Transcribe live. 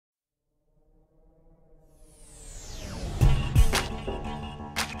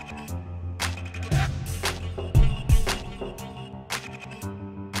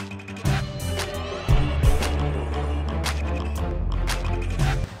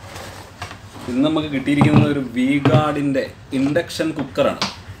ഇന്ന് നമുക്ക് കിട്ടിയിരിക്കുന്നത് ഒരു വീഗാർഡിൻ്റെ ഇൻഡക്ഷൻ കുക്കറാണ്.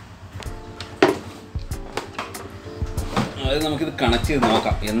 അത് നമുക്കിത് കണക്ട് ചെയ്ത്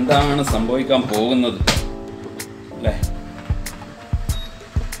നോക്കാം എന്താണ് സംഭവിക്കാൻ പോകുന്നത് അല്ലേ.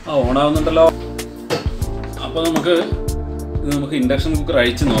 ഓണാവുന്നുണ്ടല്ലോ. അപ്പോൾ നമുക്ക് ഇൻഡക്ഷൻ കുക്കർ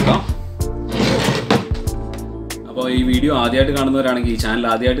അഴിച്ച് നോക്കാം. അപ്പോൾ ഈ വീഡിയോ ആദ്യമായിട്ട് കാണുന്നവരാണെങ്കിൽ, ഈ ചാനൽ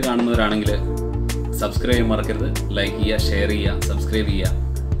ആദ്യമായിട്ട് കാണുന്നവരാണെങ്കിൽ സബ്സ്ക്രൈബ് ചെയ്യാൻ മറക്കരുത്. ലൈക്ക് ചെയ്യുക, ഷെയർ ചെയ്യുക, സബ്സ്ക്രൈബ് ചെയ്യുക.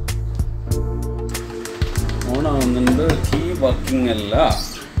 ഓണാവുന്നുണ്ട്. കീ വർക്കിംഗ് അല്ല,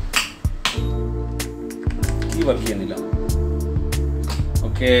 കീ വർക്ക് ചെയ്യുന്നില്ല.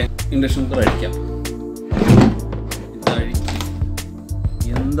 Okay, induction cooker അഴിക്കാം. ഇതഴിച്ച്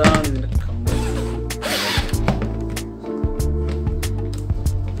എന്താണ് ഇതിൻ്റെ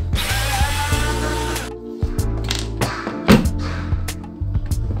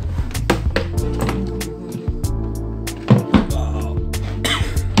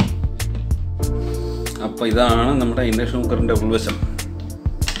അപ്പോൾ ഇതാണ് നമ്മുടെ ഇൻഡക്ഷൻ കുക്കറിൻ്റെ ഉൾവശം.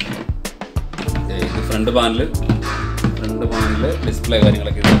 ഇത് ഫ്രണ്ട് പാനൽ ഡിസ്പ്ലേ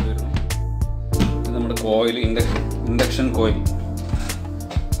കാര്യങ്ങളൊക്കെ ഇത് വരുന്നു. ഇത് നമ്മുടെ കോയിൽ, ഇൻഡക്ഷൻ കോയിൽ.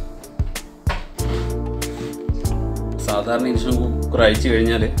 സാധാരണ ഇൻഡക്ഷൻ കുക്കർ അഴിച്ചു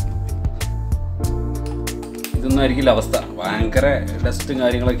കഴിഞ്ഞാൽ ഇതൊന്നും ആയിരിക്കില്ല അവസ്ഥ. ഭയങ്കര ഡസ്റ്റും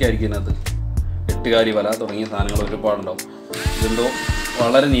കാര്യങ്ങളൊക്കെ ആയിരിക്കും ഇതിനകത്ത്. എട്ടുകാലി വല തുടങ്ങിയ സാധനങ്ങൾ ഒരുപാടുണ്ടാവും. ഇതെന്തോ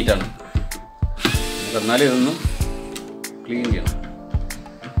വളരെ നീറ്റാണ്. എന്നാലും ഇതൊന്നും ക്ലീൻ ചെയ്യണം.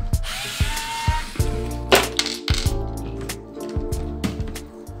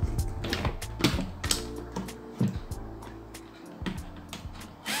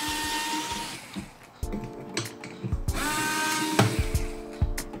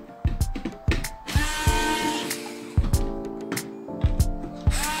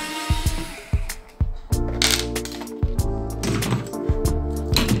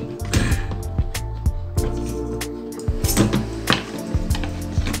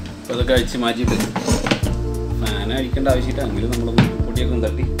 അതൊക്കെ അഴിച്ച് മാറ്റിയിട്ട് ഫാൻ അഴിക്കേണ്ട ആവശ്യമില്ല. എങ്കിലും നമ്മളൊന്ന് പൊടിയൊക്കെ ഒന്ന്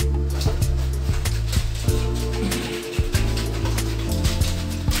തട്ടി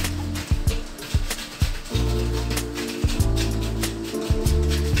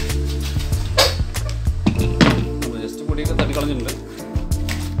ജസ്റ്റ് പൊടിയൊക്കെ തട്ടിക്കളഞ്ഞിട്ടുണ്ട്.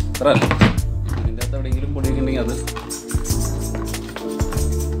 അത്ര അല്ല, ഇതിൻ്റെ അകത്ത് എവിടെയെങ്കിലും പൊടിയൊക്കെ ഉണ്ടെങ്കിൽ അത്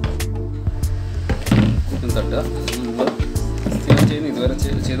തട്ടുക. ചെയ്യുന്നു, ഇതുവരെ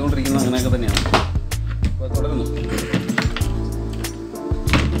ചെയ്തുകൊണ്ടിരിക്കുന്നത് അങ്ങനെയൊക്കെ തന്നെയാണ്. അപ്പോൾ തുടരുന്നു.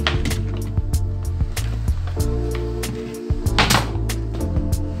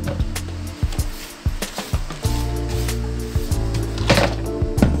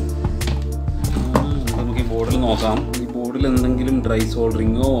 നമുക്ക് ഈ ബോർഡിൽ നോക്കാം. ഈ ബോർഡിൽ എന്തെങ്കിലും ഡ്രൈ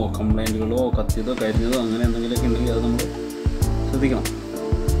സോൾഡറിങ്ങോ കംപ്ലൈൻറ്റുകളോ കത്തിയതോ കരിഞ്ഞതോ അങ്ങനെ എന്തെങ്കിലുമൊക്കെ ഉണ്ടെങ്കിൽ അത് നമ്മൾ ശ്രദ്ധിക്കണം.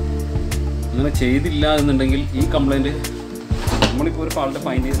 അങ്ങനെ ചെയ്തില്ല എന്നുണ്ടെങ്കിൽ ഈ കംപ്ലൈൻറ്റ് നമ്മളിപ്പോൾ ഒരു ഫാൾട്ട്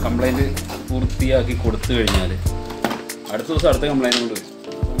ഫൈൻഡ് ചെയ്ത് കംപ്ലൈൻറ്റ് പൂർത്തിയാക്കി കൊടുത്തു കഴിഞ്ഞാൽ അടുത്ത ദിവസം അടുത്ത കംപ്ലൈൻറ്റ് കൊണ്ട് വരും.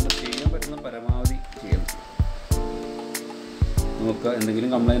 അപ്പോൾ നമ്മൾ ചെയ്യാൻ പറ്റുന്ന പരമാവധി ചെയ്യണം. നോക്കുക, എന്തെങ്കിലും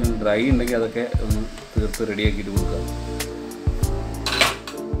കംപ്ലൈൻറ്റ് ഡ്രൈ ഉണ്ടെങ്കിൽ അതൊക്കെ ഒന്ന് തീർത്ത് റെഡിയാക്കിയിട്ട് കൊടുക്കുക.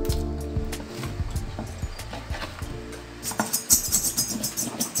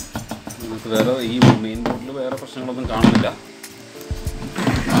 നമുക്ക് വേറെ ഈ മെയിൻ ബോർഡിൽ വേറെ പ്രശ്നങ്ങളൊന്നും കാണുന്നില്ല.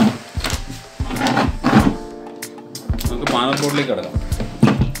 പാനൽ ബോർഡിലേക്ക് കിടക്കാം.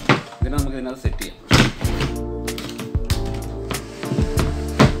 ഇതിനെ നമുക്ക് ഇതിനകത്ത് സെറ്റ് ചെയ്യാം.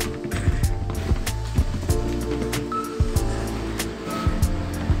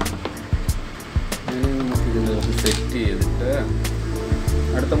 നമുക്ക് ഇതിനകത്ത് സെറ്റ് ചെയ്തിട്ട്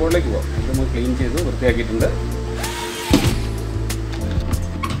അടുത്ത ബോർഡിലേക്ക് പോകാം. ഇത് നമ്മൾ ക്ലീൻ ചെയ്ത് വൃത്തിയാക്കിയിട്ടുണ്ട്.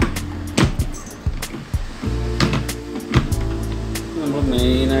 നമ്മൾ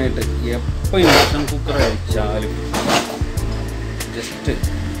മെയിനായിട്ട് എപ്പോൾ ഇൻഡക്ഷൻ കുക്കർ അഴിച്ചാലും ജസ്റ്റ്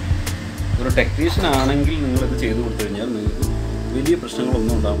ഒരു ടെക്നീഷ്യൻ ആണെങ്കിൽ നിങ്ങളിത് ചെയ്ത് കൊടുത്തു കഴിഞ്ഞാൽ നിങ്ങൾക്ക് വലിയ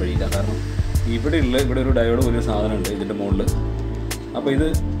പ്രശ്നങ്ങളൊന്നും ഉണ്ടാകാൻ കഴിയില്ല. കാരണം ഇവിടെ ഒരു ഡയോഡ് പോലൊരു സാധനമുണ്ട് ഇതിൻ്റെ മുകളിൽ. അപ്പോൾ ഇത്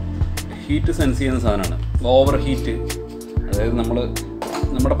ഹീറ്റ് സെൻസ് ചെയ്യുന്ന സാധനമാണ്. ഓവർ ഹീറ്റ്, അതായത്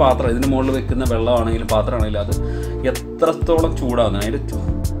നമ്മുടെ പാത്രം ഇതിൻ്റെ മുകളിൽ വെക്കുന്ന വെള്ളമാണെങ്കിലും പാത്രമാണെങ്കിലും അത് എത്രത്തോളം അതിൻ്റെ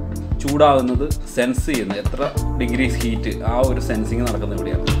ചൂടാകുന്നത് സെൻസ് ചെയ്യുന്നത്, എത്ര ഡിഗ്രി ഹീറ്റ്, ആ ഒരു സെൻസിങ് നടക്കുന്നത്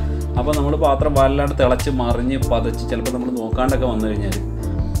ഇവിടെയാണ്. അപ്പോൾ നമ്മൾ പാത്രം വല്ലാണ്ട് തിളച്ച് മറിഞ്ഞ് പതച്ച് ചിലപ്പോൾ നമ്മൾ നോക്കാണ്ടൊക്കെ വന്നു കഴിഞ്ഞാൽ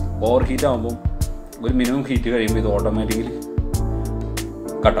ഓവർ ഹീറ്റ് ആകുമ്പം ഒരു മിനിമം ഹീറ്റ് കഴിയുമ്പോൾ ഇത് ഓട്ടോമാറ്റിക്കലി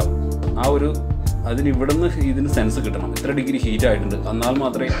കട്ടാവും. ഇതിന് സെൻസ് കിട്ടണം, എത്ര ഡിഗ്രി ഹീറ്റ് ആയിട്ടുണ്ട്, എന്നാൽ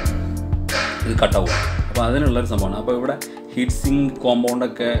മാത്രമേ ഇത് കട്ടാവും. അപ്പോൾ അതിനുള്ളൊരു സംഭവമാണ്. അപ്പോൾ ഇവിടെ ഹീറ്റ് സിങ്ക്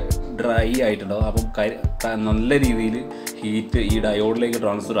കോമ്പൗണ്ടൊക്കെ ഡ്രൈ ആയിട്ടുണ്ടാവും. അപ്പം നല്ല രീതിയിൽ ഹീറ്റ് ഈ ഡയോഡിലേക്ക്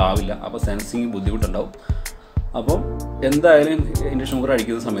ട്രാൻസ്ഫർ ആവില്ല. അപ്പോൾ സെൻസിങ് ബുദ്ധിമുട്ടുണ്ടാവും. അപ്പോൾ എന്തായാലും ഇൻഡക്ഷൻ കുക്കർ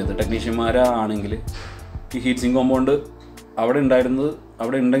അടിക്കുന്ന സമയത്ത് ടെക്നീഷ്യന്മാരാണെങ്കിൽ ഈ ഹീറ്റ് സിങ്ക് കോമ്പൗണ്ട് അവിടെ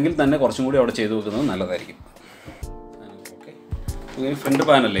ഉണ്ടെങ്കിൽ തന്നെ കുറച്ചും കൂടി അവിടെ ചെയ്ത് വെക്കുന്നത് നല്ലതായിരിക്കും. ഓക്കെ, ഇനി ഫ്രണ്ട്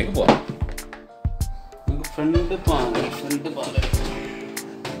പാനലിലേക്ക് പോകാം. നമുക്ക് ഫ്രണ്ട് പാനൽ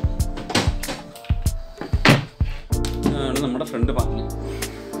ആണ് നമ്മുടെ ഫ്രണ്ട്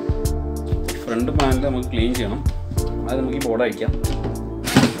പാനൽ നമുക്ക് ക്ലീൻ ചെയ്യണം. അത് നമുക്ക് ഈ ബോർഡ് അയക്കാം.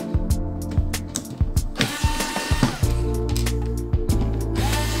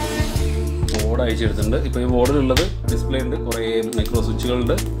 ബോർഡ് അയച്ചെടുത്തിട്ടുണ്ട്. ഇപ്പോൾ ഈ ബോർഡിലുള്ളത് ഡിസ്പ്ലേ ഉണ്ട്, കുറേ മൈക്രോ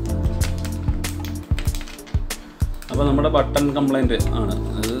സ്വിച്ചുകളുണ്ട്. അപ്പോൾ നമ്മുടെ ബട്ടൺ കംപ്ലൈൻറ്റ് ആണ്,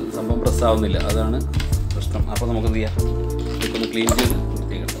 അത് സംഭവം പ്രസ് ആവുന്നില്ല, അതാണ് പ്രശ്നം. അപ്പോൾ നമുക്ക് എന്ത് ചെയ്യാം, ഇതൊക്കെ ക്ലീൻ ചെയ്ത്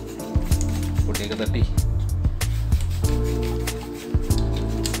പൊട്ടിയൊക്കെ തട്ടി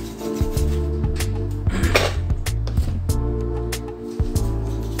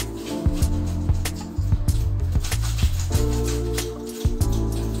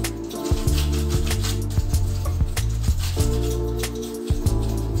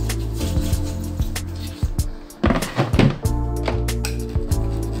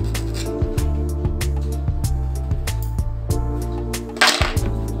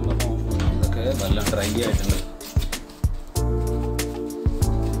എല്ലാം ഡ്രൈ ആയിട്ടുണ്ട്.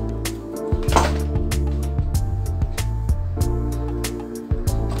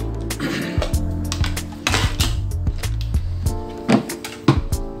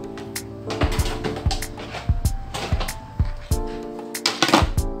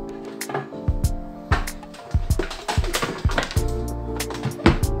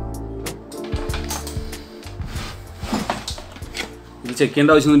 ഇത് ചെക്ക്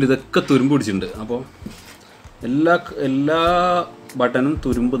ചെയ്യേണ്ട ആവശ്യമൊന്നുമില്ല, ഇതൊക്കെ തുരുമ്പ് പിടിച്ചിട്ടുണ്ട്. അപ്പോൾ എല്ലാ ബട്ടണും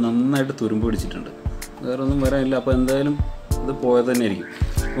നന്നായിട്ട് തുരുമ്പ് പിടിച്ചിട്ടുണ്ട്. വേറെ ഒന്നും വരാനില്ല. അപ്പോൾ എന്തായാലും ഇത് പോയത് തന്നെ ആയിരിക്കും.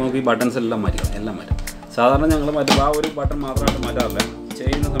 അപ്പോൾ നമുക്ക് ഈ ബട്ടൺസ് എല്ലാം മാറ്റാം. സാധാരണ ഞങ്ങൾ മാറ്റുമ്പോൾ ആ ഒരു ബട്ടൺ മാത്രമായിട്ട് മാറ്റാറില്ല.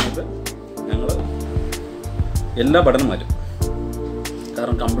 ചെയ്യുന്ന സമയത്ത് ഞങ്ങൾ എല്ലാ ബട്ടണും മാറ്റും.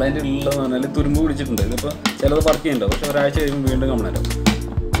 കാരണം കംപ്ലൈൻറ്റ് ഉള്ളതെന്ന് പറഞ്ഞാൽ തുരുമ്പ് പിടിച്ചിട്ടുണ്ട്. ഇതിപ്പോൾ ചിലത് വർക്ക് ചെയ്യുന്നുണ്ടാവും, പക്ഷേ ഒരാഴ്ച കഴിയുമ്പോൾ വീണ്ടും കംപ്ലൈൻ്റ് ആവും.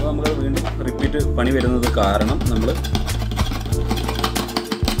 അപ്പോൾ നമുക്കത് വീണ്ടും റിപ്പീറ്റ് പണി വരുന്നത് കാരണം നമുക്ക്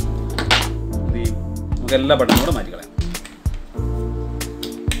എല്ലാ ബട്ടണും കൂടെ മാറ്റിക്കളയാം.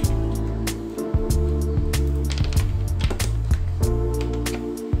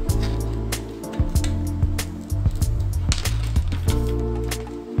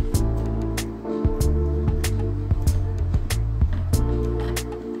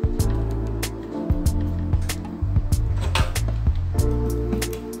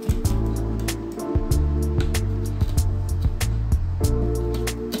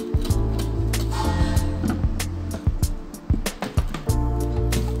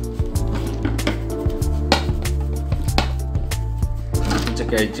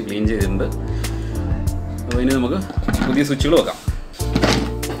 അഴിച്ച് ക്ലീൻ ചെയ്തിട്ടുണ്ട്. അപ്പോൾ ഇനി നമുക്ക് പുതിയ സ്വിച്ചുകൾ വെക്കാം.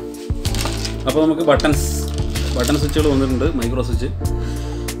 അപ്പോൾ നമുക്ക് ബട്ടൺ സ്വിച്ചുകൾ വന്നിട്ടുണ്ട്, മൈക്രോ സ്വിച്ച്.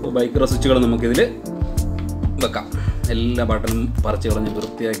 അപ്പോൾ മൈക്രോ സ്വിച്ചുകൾ നമുക്കിതിൽ വെക്കാം. എല്ലാ ബട്ടണും പറിച്ച് കളഞ്ഞ്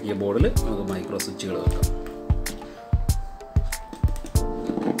വൃത്തിയാക്കിയ ബോർഡിൽ നമുക്ക് മൈക്രോ സ്വിച്ചുകൾ വെക്കാം.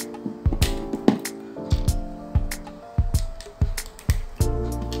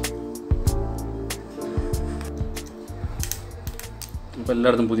 അപ്പോൾ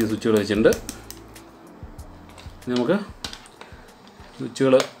എല്ലായിടത്തും പുതിയ സ്വിച്ചുകൾ വെച്ചിട്ടുണ്ട്. നമുക്ക്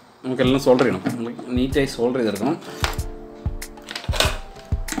സ്വിച്ചുകൾ നമുക്കെല്ലാം സോൾഡർ ചെയ്യണം. നമ്മൾ നീറ്റായി സോൾഡർ ചെയ്തെടുക്കണം.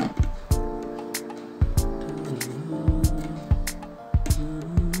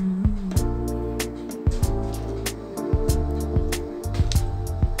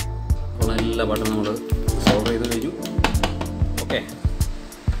 അപ്പോൾ എല്ലാ ബട്ടണും നമ്മൾ സോൾഡർ ചെയ്ത് കഴിഞ്ഞു. ഓക്കെ,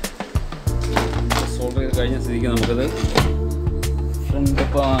 സോൾഡർ ചെയ്ത് കഴിഞ്ഞ സ്ഥിതിക്ക് നമുക്കത് ഫ്രണ്ട്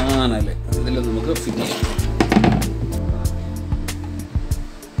പാനൽ ഇതിൽ നമുക്ക് ഫിറ്റ് ചെയ്യാം.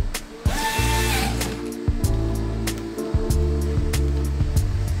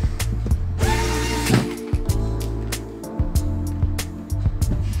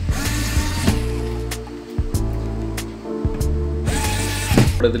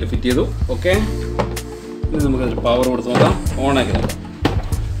 ഇതിൽ ഫിറ്റ് ചെയ്തു. ഓക്കെ, ഇനി നമുക്കതിൽ പവർ കൊടുത്ത് നോക്കാം. ഓണാക്കി നോക്കാം.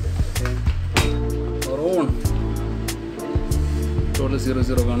 ഓൺ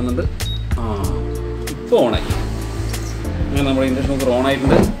 00 കാണുന്നുണ്ട്. ഇപ്പോൾ ഓണായി. അങ്ങനെ നമ്മുടെ ഇൻഡക്ഷൻ കുക്കർ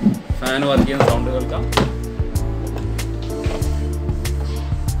ഓണായിട്ടുണ്ട്. ഫാൻ വർക്ക് ചെയ്യുന്ന സൗണ്ട് കേൾക്കാം.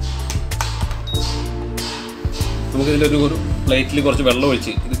 നമുക്കിതിലൊരു പ്ലേറ്റിൽ കുറച്ച് വെള്ളം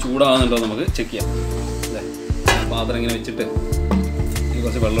ഒഴിച്ച് ഇത് ചൂടാകുന്നുണ്ടോ നമുക്ക് ചെക്ക് ചെയ്യാം. അല്ലേ, പാത്രം ഇങ്ങനെ വെച്ചിട്ട് ഇതിൽ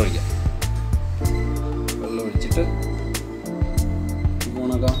കുറച്ച് വെള്ളം ഒഴിക്കാം. വെള്ളം ഒഴിച്ചിട്ട്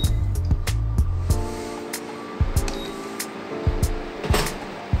ഓണാക്കാം.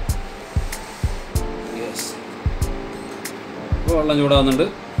 വെള്ളം ചൂടാകുന്നുണ്ട്.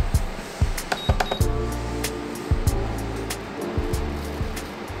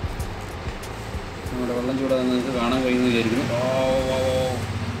 നമ്മുടെ വെള്ളം ചൂടാകുന്നത് നിങ്ങൾക്ക് കാണാൻ കഴിയുമെന്ന് വിചാരിക്കുന്നു.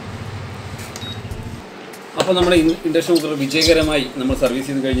 അപ്പോൾ നമ്മുടെ ഇൻഡക്ഷൻ കുക്കർ വിജയകരമായി നമ്മൾ സർവീസ്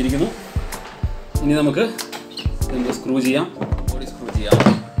ചെയ്ത് കഴിഞ്ഞിരിക്കുന്നു. ഇനി നമുക്ക് സ്ക്രൂ ചെയ്യാം, ബോഡി സ്ക്രൂ ചെയ്യാം.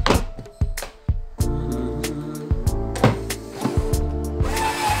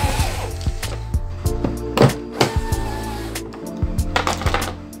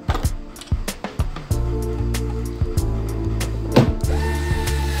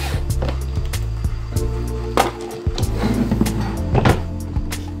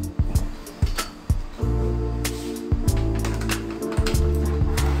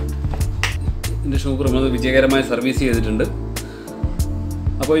 ഇൻഡക്ഷൻ കുക്കർ നമ്മൾ വിജയകരമായി സർവീസ് ചെയ്തിട്ടുണ്ട്.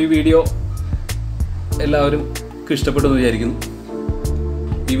 അപ്പോൾ ഈ വീഡിയോ എല്ലാവരും ഇഷ്ടപ്പെട്ടെന്ന് വിചാരിക്കുന്നു.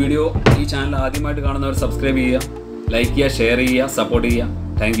 ഈ ചാനൽ ആദ്യമായിട്ട് കാണുന്നവർ സബ്സ്ക്രൈബ് ചെയ്യുക, ലൈക്ക് ചെയ്യുക, ഷെയർ ചെയ്യുക, സപ്പോർട്ട് ചെയ്യുക.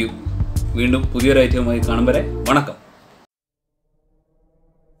 Thank you. വീണ്ടും പുതിയൊരു ഐറ്റവുമായി കാണും വരെ വണക്കം.